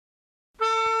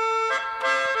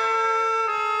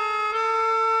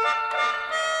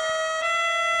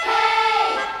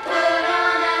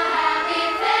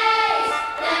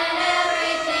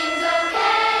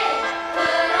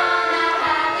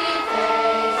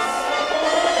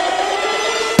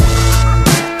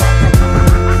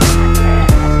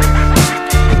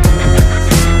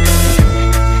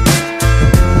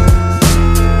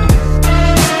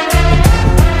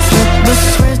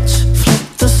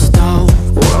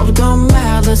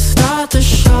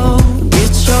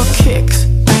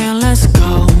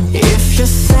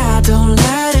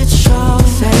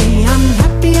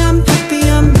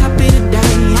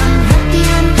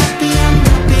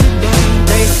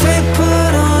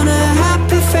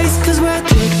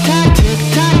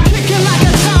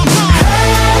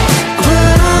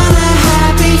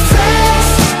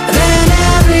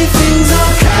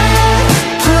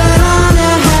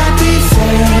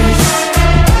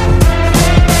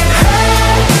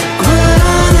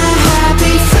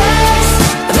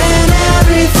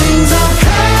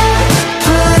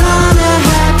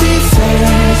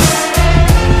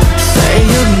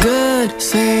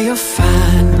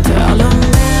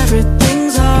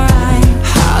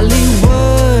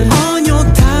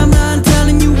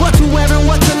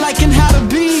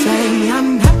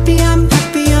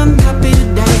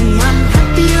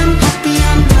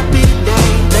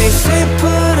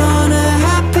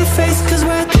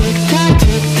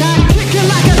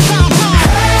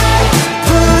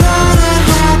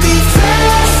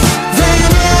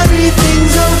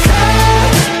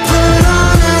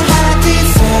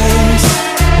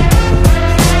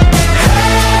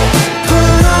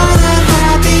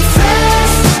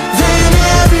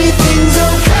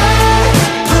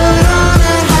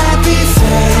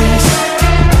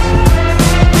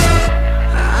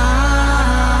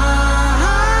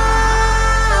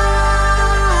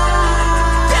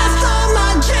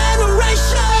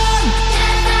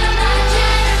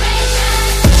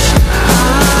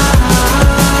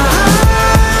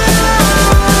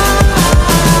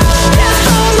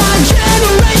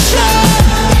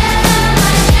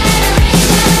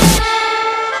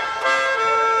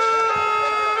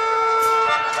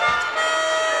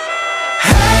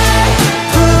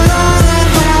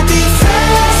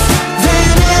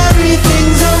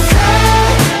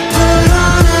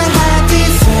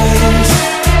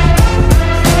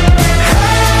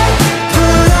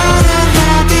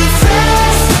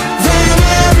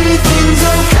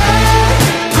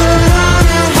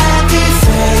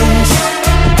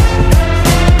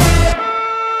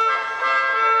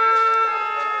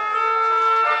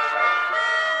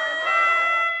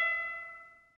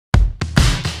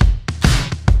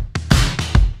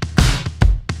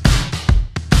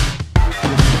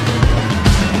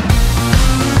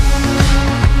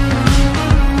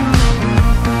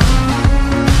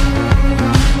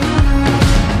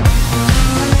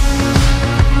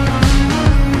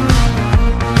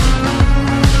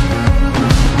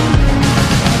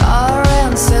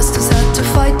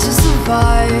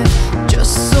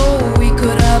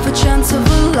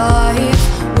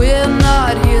life. We're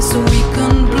not here so we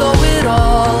can blow it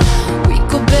all. We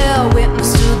could bear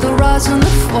witness to the rise and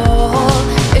the fall.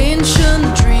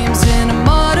 Ancient dreams in a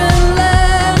modern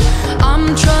land.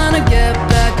 I'm trying to get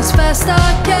back as fast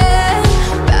I can.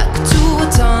 Back to a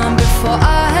time before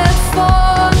I had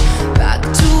fun. Back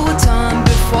to a time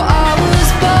before I was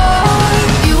born.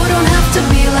 You don't have to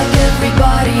be like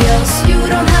everybody else. You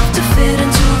don't have to fit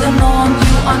into the norm.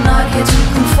 You are not here to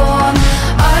conform.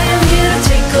 I am here to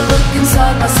take a look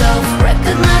inside myself.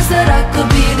 Recognize that I could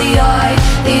be the eye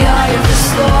of the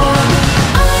storm.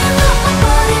 I am not my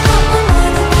body, not my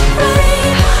mind, not my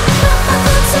brain. Not my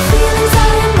thoughts or feelings, I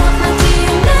am not my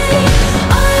DNA.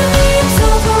 I am the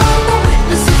observer, I'm the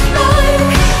witness of life.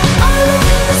 I live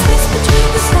in the space between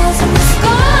the stars and the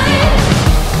sky.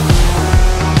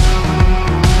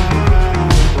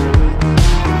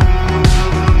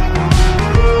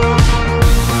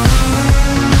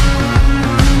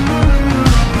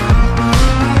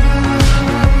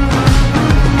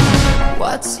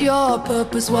 What's your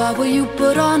purpose? Why were you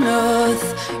put on earth?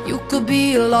 You could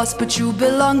be lost but you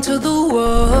belong to the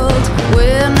world.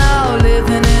 We're now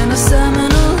living in a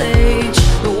seminal age.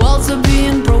 The walls are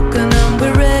being broken and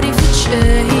we're ready for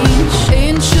change.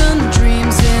 Ancient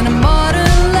dreams in a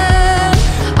modern land.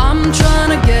 I'm trying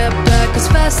to get back as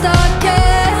fast I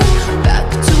can. Back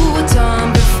to a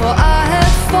time before I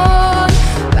had fun.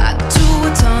 Back to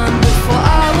a time before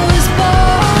I was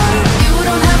born. You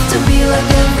don't have to be like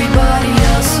everybody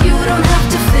else. You don't have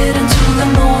to fit into the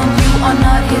norm. You are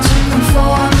not here to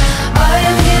conform. I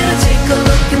am here to take a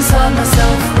look inside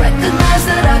myself. Recognize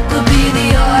that I could be the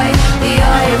eye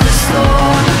of the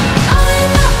storm. I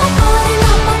am not my body,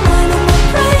 not my mind, not my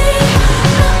brain.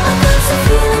 Not my thoughts and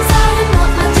feelings, I am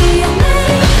not my DNA.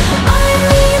 I am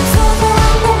the observer,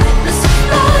 I'm the witness of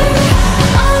life.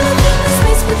 I live in the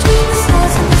space between the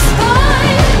stars and the sky.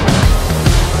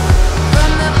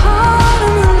 From the heart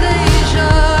of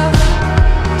Malaysia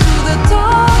to the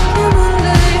dark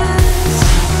Himalayas.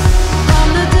 From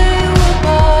the day we're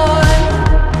born,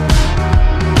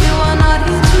 you are not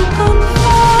here to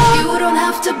conform. You don't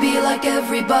have to be like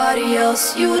everybody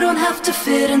else. You don't have to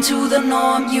fit into the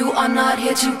norm. You are not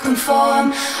here to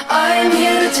conform. I am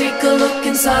here to take a look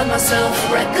inside myself.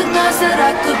 Recognize that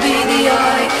I could be the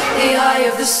eye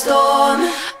of the storm.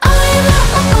 I am not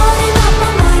my body, not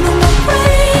my mind, not my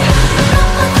brain. Not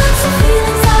my thoughts and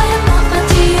feelings, I am not my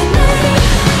DNA.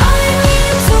 I am the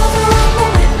observer, I'm the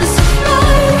witness of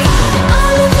life. I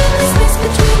live in the space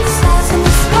between the stars and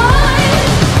the sky.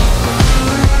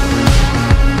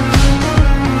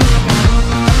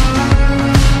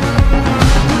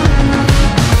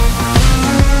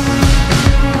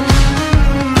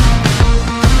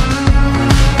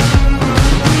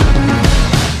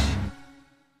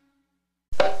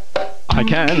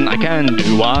 I can,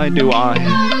 do I, do,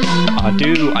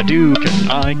 can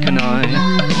I, can I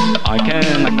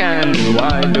can, do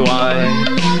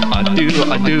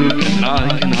I, do, can I,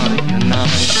 can I.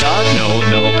 God, no,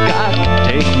 God,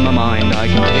 take my mind, I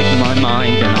can take my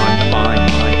mind, and I'm fine.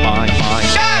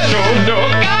 God, no,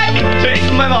 God, take my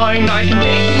mind, I can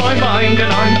take my mind, and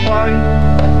I'm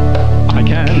fine. I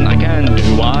can,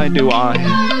 do I, I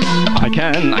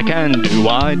can,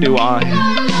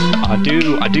 do I,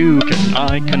 do, can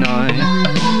I, can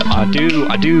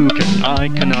I do, can I,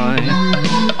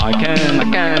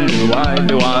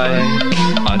 can I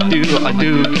can, do I,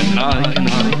 do, can I, can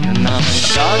I.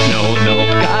 God, no,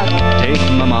 God, take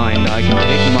my mind, I can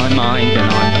take my mind,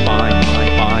 and I'm fine.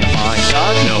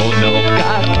 God, no,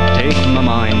 God, take my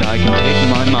mind, I can take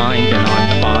my mind, and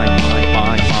I'm fine.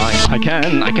 I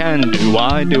can, do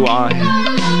I,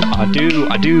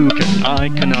 can I,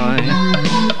 can I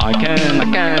can,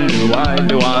 do I,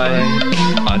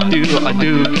 can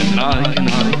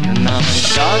I.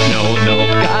 God, no,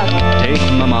 God, take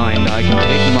my mind, I can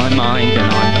take my mind,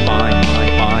 and I'm fine.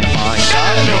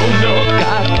 God, no,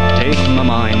 God, take my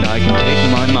mind, I can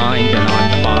take my mind, and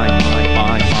I'm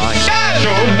fine. God,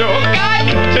 no, God,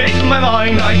 take my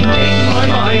mind, I can take my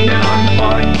mind, and I'm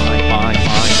fine.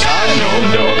 God, no,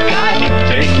 God,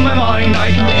 take my mind,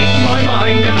 I can take my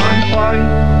mind, and I'm fine.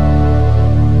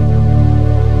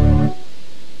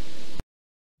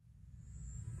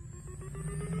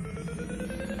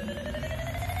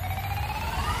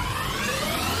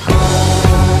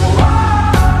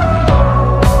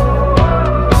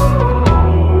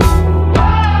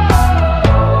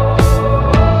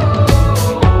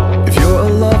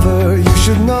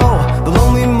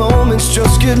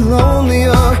 Get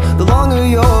lonelier the longer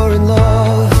you're in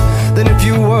love than if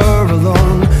you were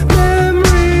alone.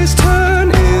 Memories turn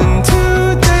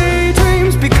into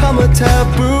daydreams, become a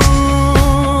taboo.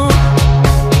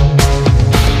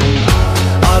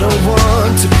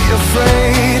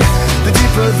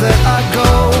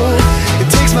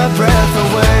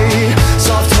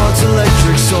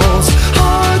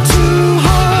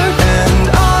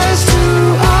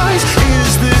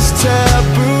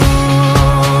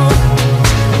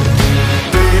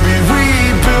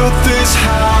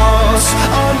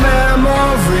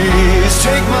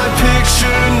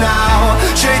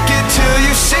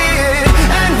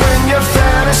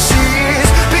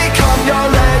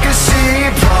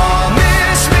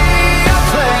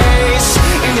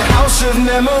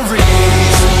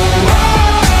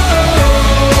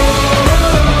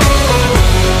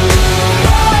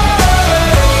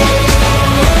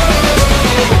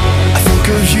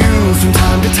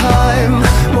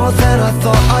 more than I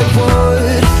thought I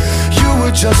would. You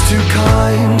were just too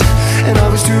kind, and I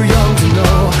was too young to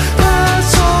know.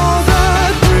 That's all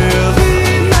that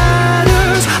really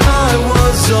matters. I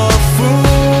was a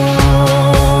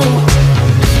fool.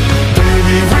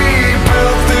 Baby, we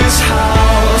built this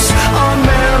house on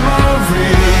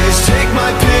memories. Take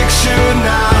my picture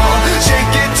now,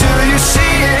 shake it till you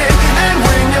see it. And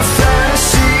when your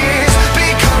fantasies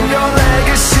become your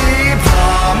legacy,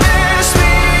 promise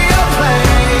me a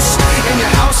place in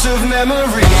your house of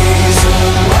memories.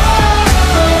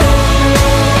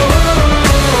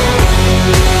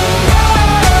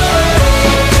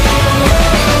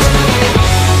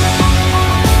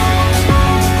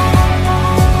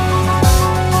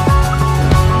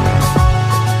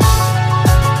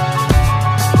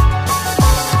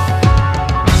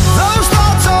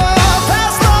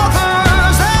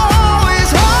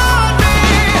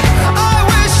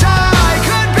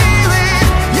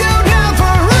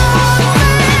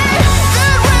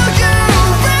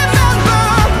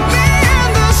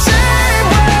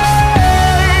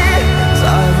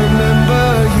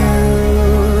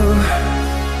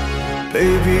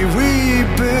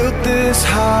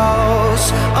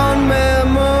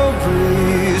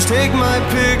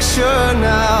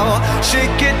 Now,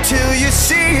 shake it till you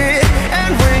see it.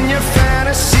 And when your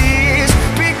fantasies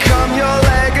become your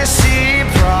legacy,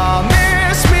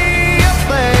 promise me a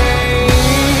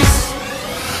place.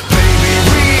 Baby,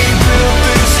 we built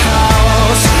this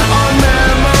house on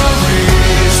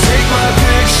memories. Take my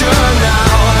picture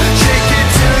now, shake it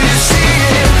till you see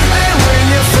it. And when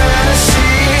your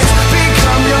fantasies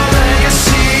become your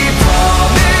legacy,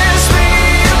 promise me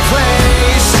a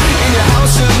place in your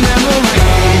house of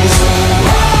memories.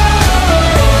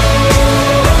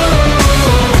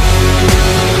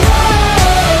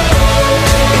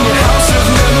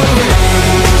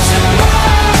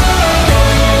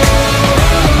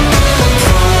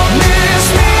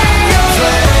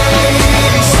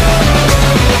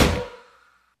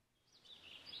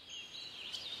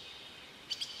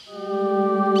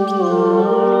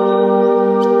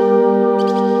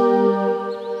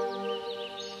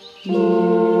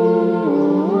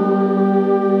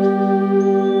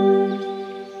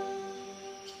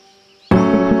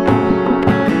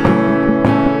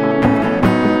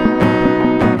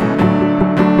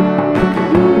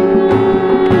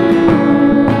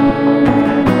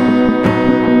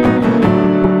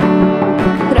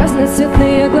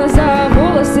 Разноцветные глаза,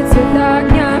 волосы цвета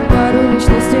огня, пару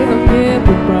личностей во мне,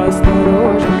 будь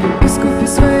поосторожен. Искупи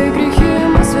свои грехи,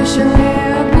 мы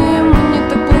священные огни, мы не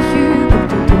так плохи, как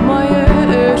ты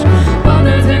думаешь.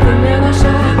 Подойди ко мне на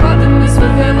шаг, подними свой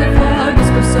белый флаг,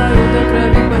 искусаю до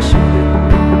крови пощады.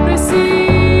 Проси.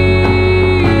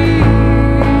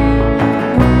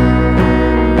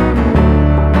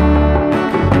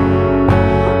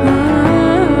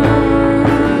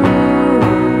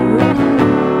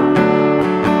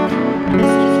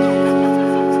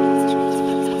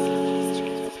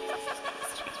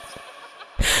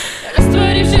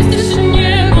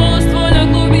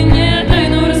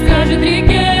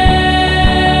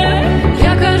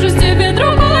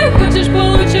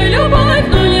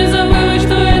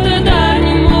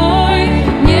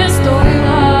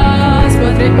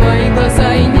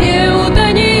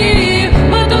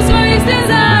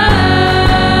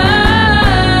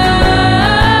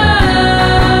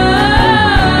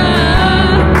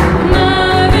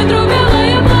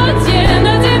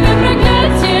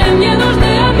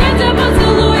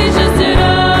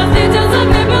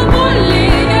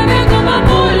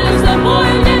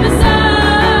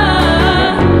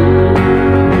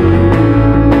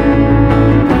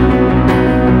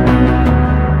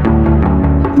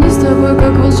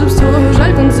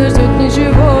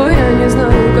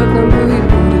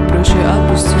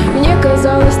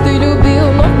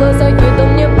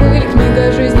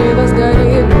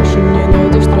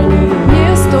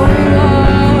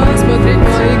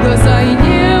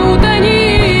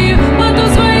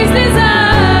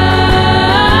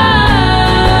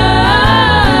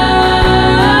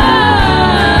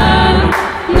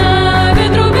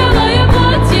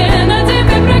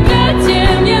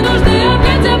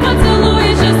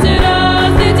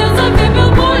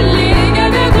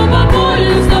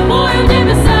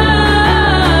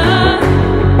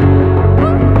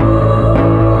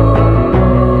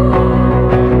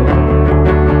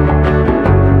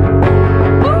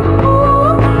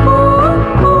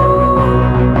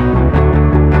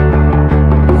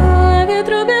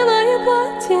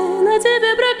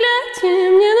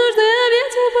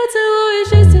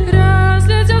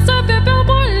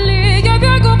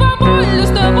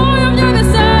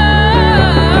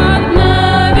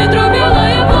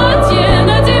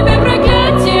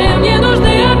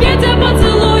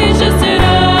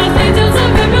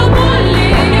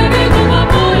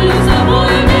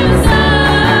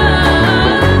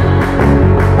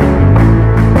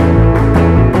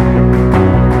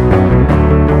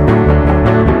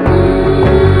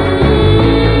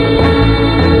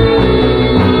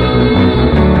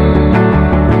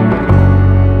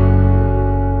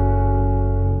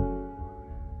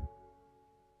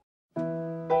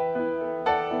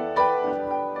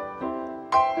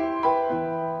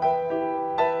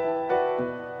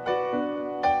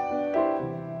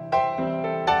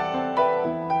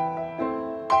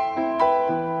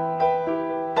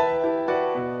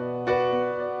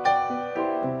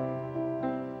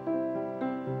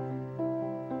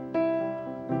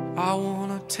 I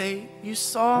wanna take you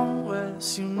somewhere,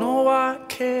 so you know I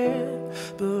care,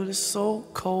 but it's so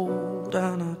cold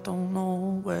and I don't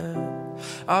know where.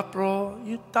 I brought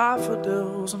you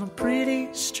daffodils on a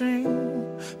pretty string,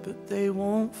 but they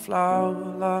won't flower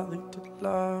like they did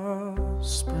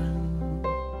last spring.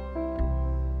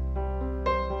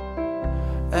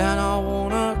 And I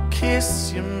wanna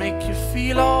kiss you, make you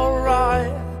feel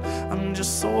alright. I'm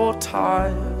just so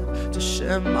tired to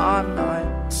share my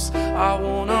nights. I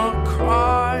wanna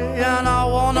cry and I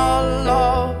wanna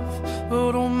love,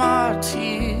 but all my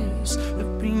tears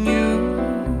have been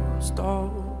used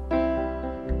up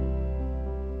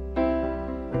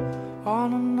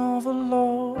on another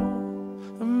love,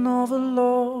 another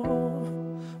love.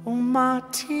 All my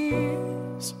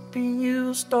tears have been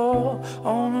used up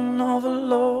on another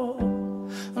love,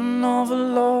 another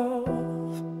love.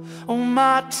 All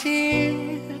my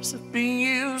tears have been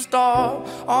used up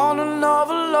on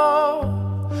another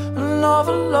love,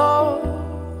 another love.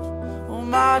 All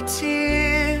my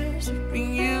tears have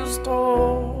been used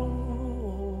up.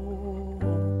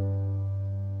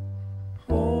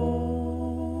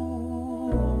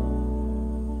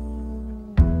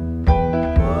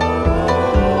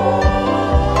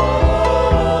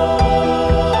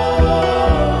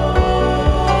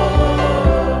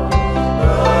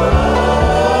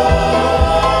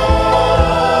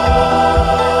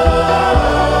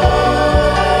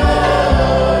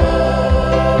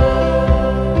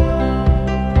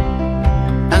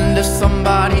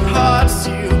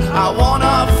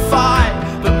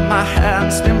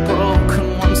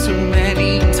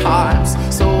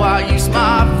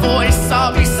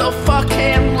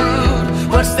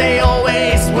 They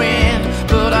always win,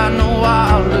 but I know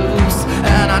I'll lose.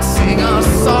 And I'd sing a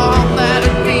song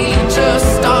that'd be just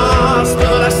stars,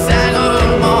 but I sang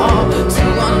them all to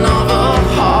another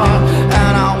heart.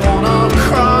 And I wanna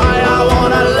cry, I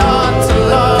wanna learn to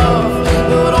love,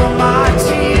 but all my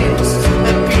tears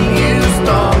have been used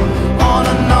up on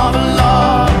another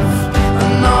love,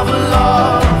 another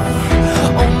love.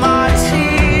 All my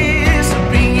tears have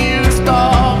been used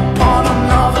up on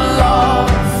another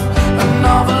love,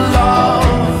 another love.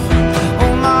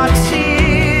 All my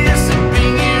tears have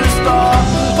been used up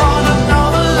on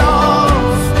another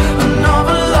love,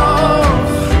 another love.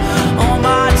 All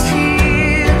my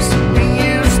tears have been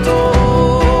used up.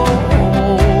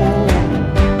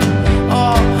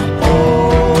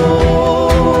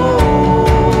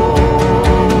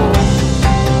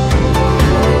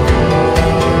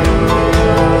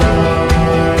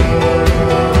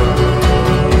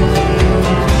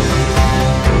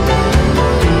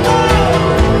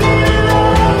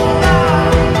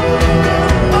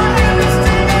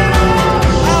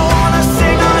 I wanna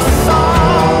sing a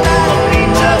song that'll be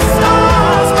just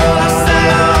stars, but I sang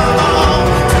them all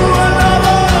to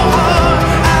another heart.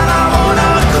 And I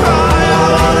wanna cry, I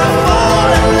wanna fall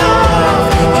in love,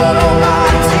 but all my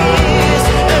tears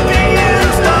have been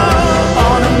used up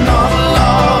on another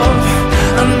love,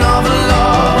 another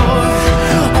love.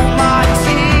 All my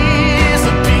tears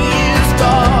have been used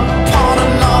up on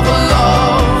another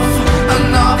love,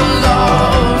 another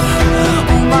love.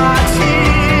 All my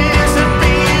tears have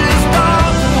been used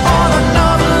up on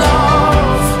another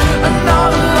love,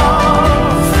 another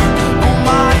love. All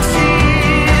my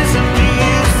tears have been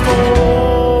used up.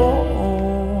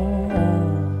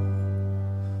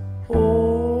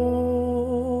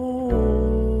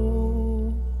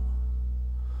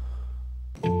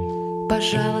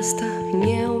 Пожалуйста,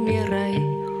 не умирай,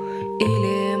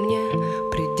 или мне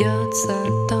придется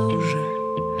тоже.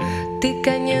 Ты,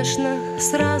 конечно,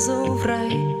 сразу в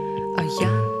рай, а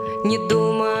я не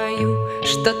думаю,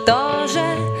 что тоже.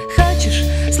 Хочешь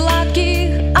сладких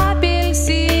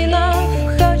апельсинов,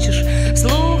 хочешь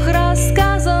вслух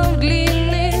рассказов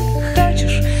длинных,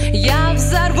 хочешь я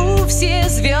взорву все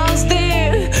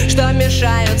звезды, что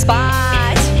мешают спать.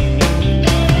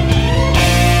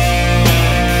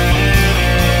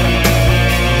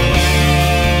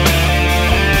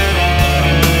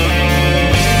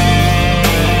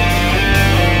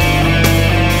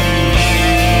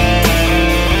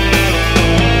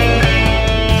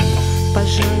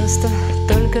 Пожалуйста,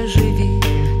 только живи,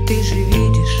 ты же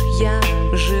видишь, я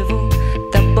живу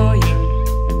тобою.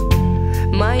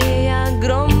 Моей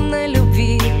огромной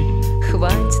любви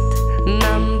хватит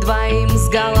нам двоим с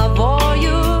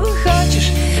головою.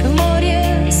 Хочешь в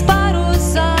море с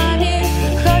парусами,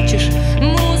 хочешь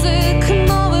музык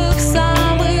новых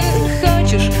самых,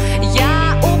 хочешь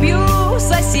я убью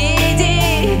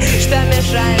соседей, что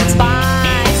мешают спать.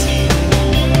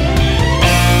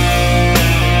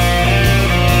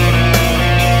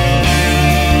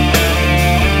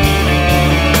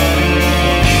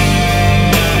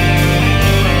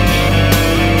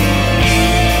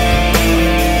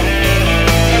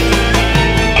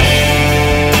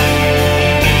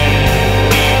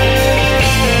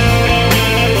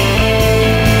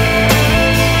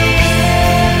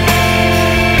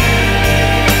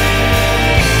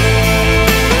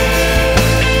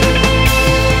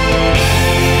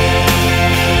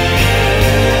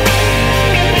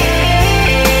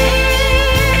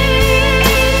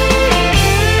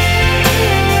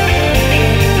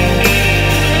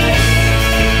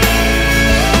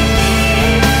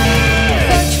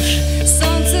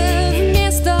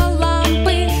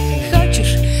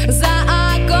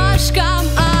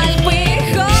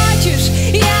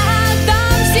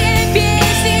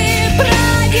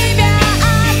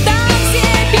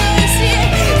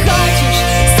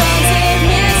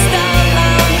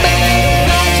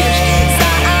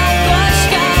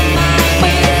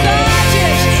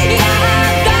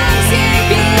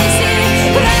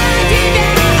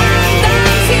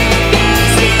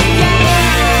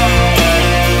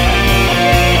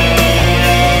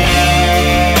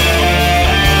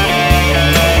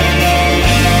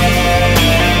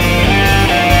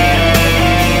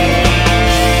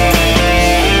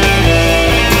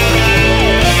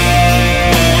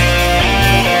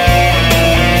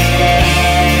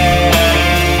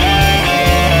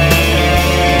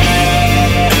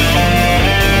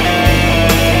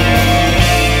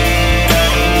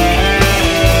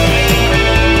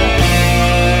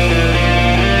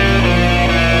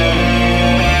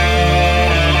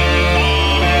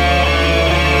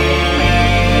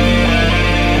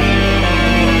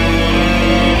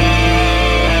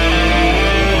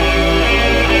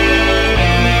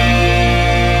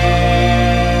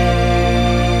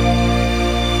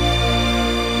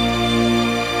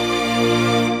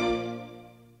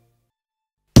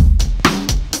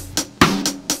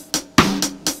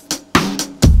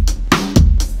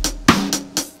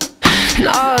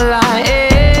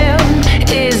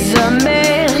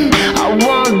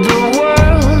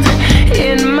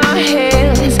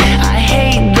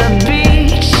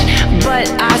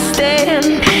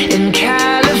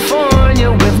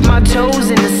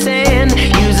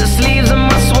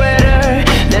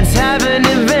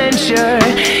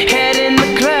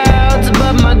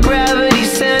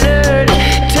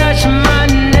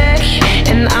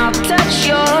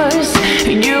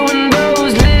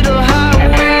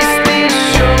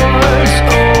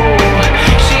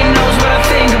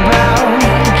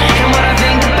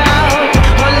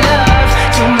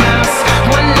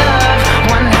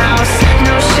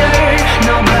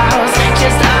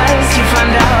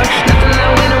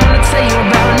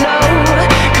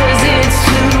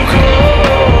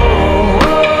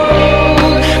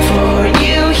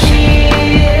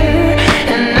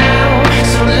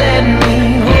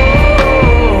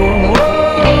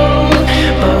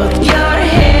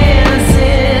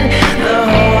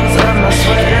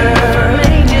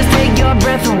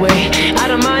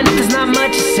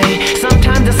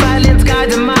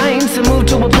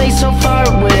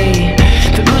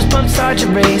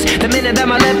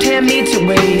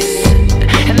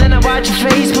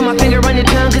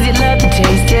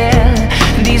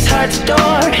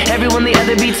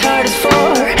 heart is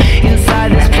for.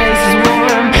 Inside this place is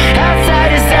warm,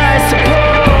 outside his eyes to pour.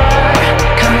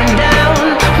 Coming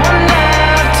down, one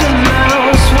love, two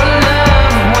mouths, one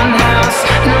love, one house.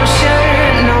 No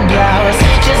shirt, no blouse,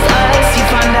 just us, you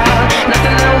find out.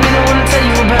 Nothing that we don't wanna tell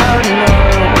you about. No,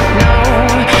 no,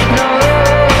 no,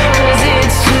 'cause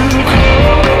it's too cold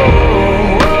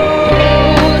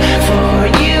for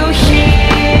you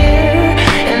here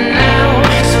and now.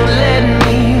 So let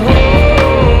me hold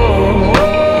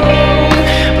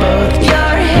both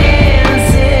your hands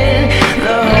in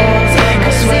the holes of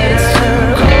my sweater. It's too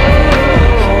cold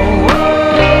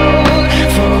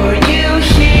for you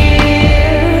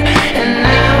here and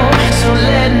now. So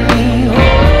let me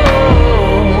hold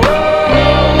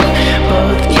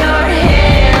both your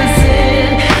hands in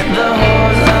the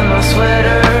holes of my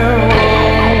sweater.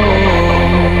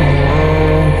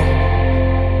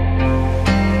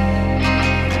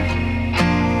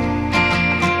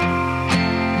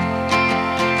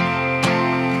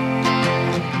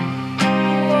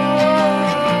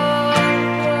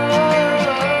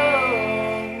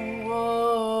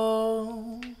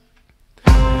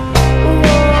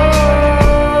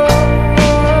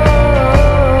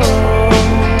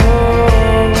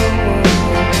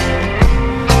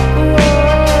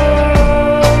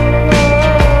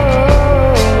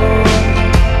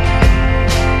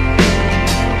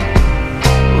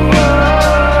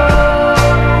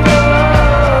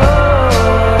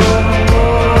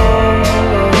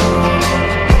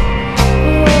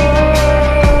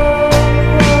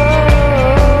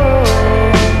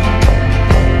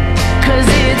 Cause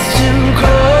it's too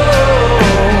cold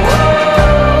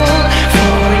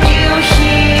for you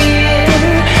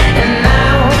here and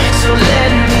now. So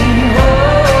let me hold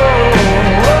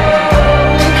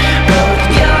both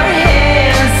your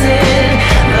hands in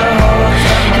the holes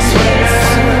of my sweater. It's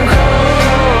too cold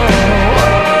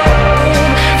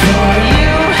for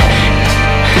you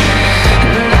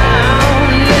now.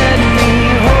 Let me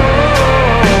hold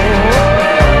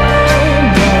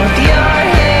both your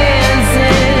hands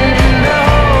in the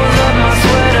holes of my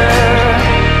sweater.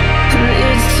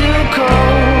 It's too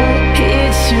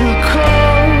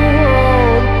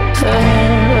cold to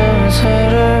handle a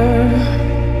sweater.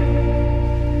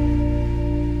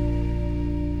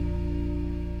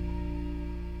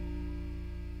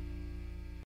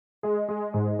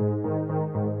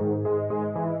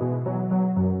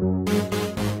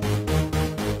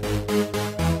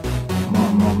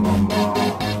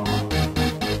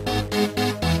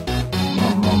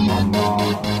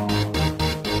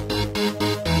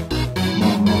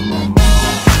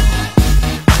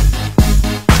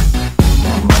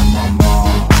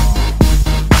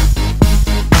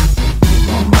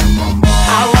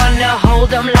 I wanna hold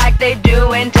them like they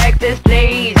do in Texas,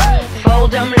 please.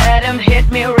 Fold them, let them hit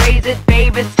me, raise it,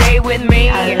 baby, stay with me.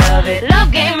 I love it.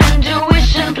 Love game,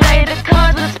 intuition, play the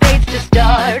cards with spades to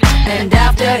start. And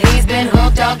after he's been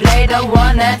hooked, I'll play the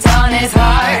one that's on his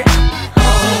heart.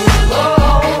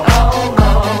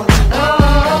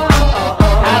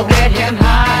 I'll get him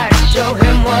high, show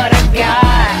him what I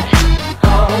got.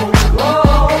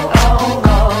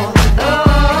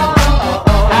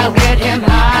 I'll get him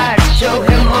high, show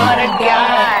him what I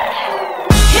got.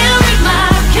 Can't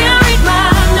read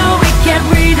my, no, we can't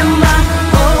read my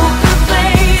poker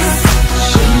face.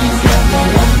 She's got me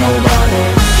like nobody.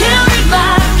 Can't read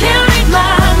my,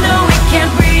 no, we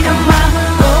can't read my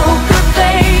poker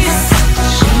face.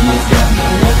 She's got me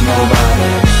like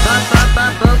nobody. Poker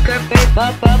face,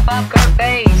 poker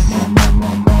face.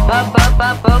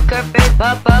 Poker face,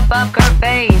 poker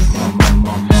face.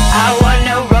 I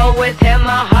wanna roll with him, a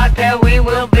hot pair we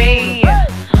will be.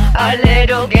 A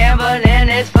little gambling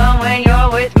is fun when you're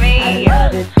with me.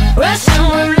 Russian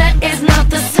roulette is not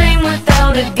the same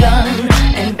without a gun.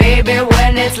 And baby,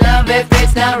 when it's love, if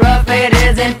it's not rough, it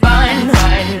isn't fun.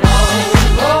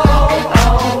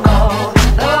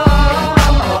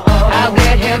 I'll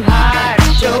get him high,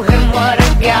 show him what I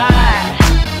got.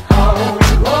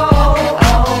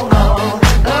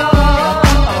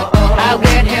 I'll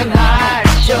get him high,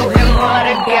 show him what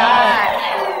I got.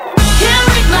 Can't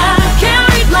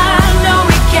read my, no,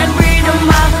 we can't read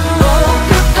my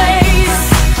poker face.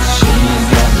 She's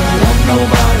got me like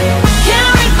nobody. Can't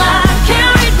read my,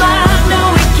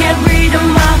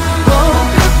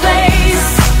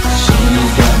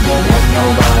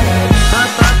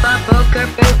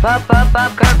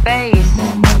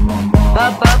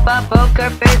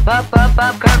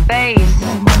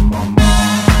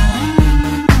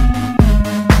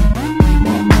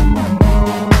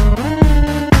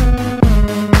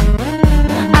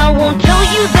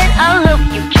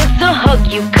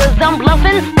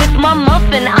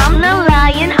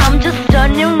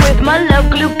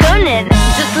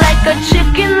 a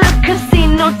chick in the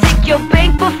casino. Take your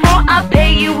bank before I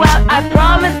pay you out. I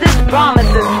promise this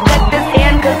promises. Check this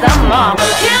hand cause I'm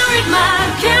marvelous. Can't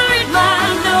read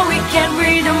mine, no we can't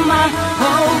read my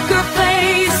poker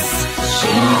face.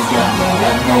 She's got me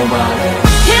like nobody.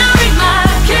 Can't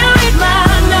read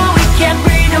mine, no we can't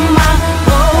read my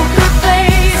poker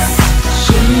face.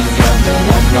 She's got me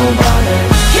like nobody.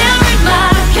 Can't read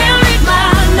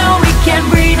mine, no we can't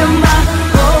read my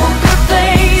poker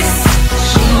face.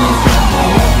 She's got me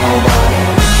like nobody.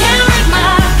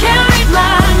 Can't read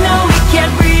mine, no we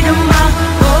can't read my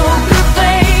poker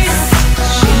face.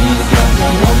 She's got me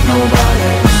like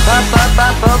nobody.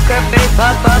 Poker face,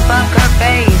 poker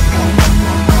face.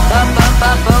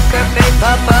 Poker face,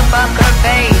 poker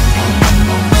face.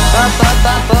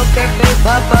 Poker face,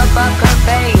 poker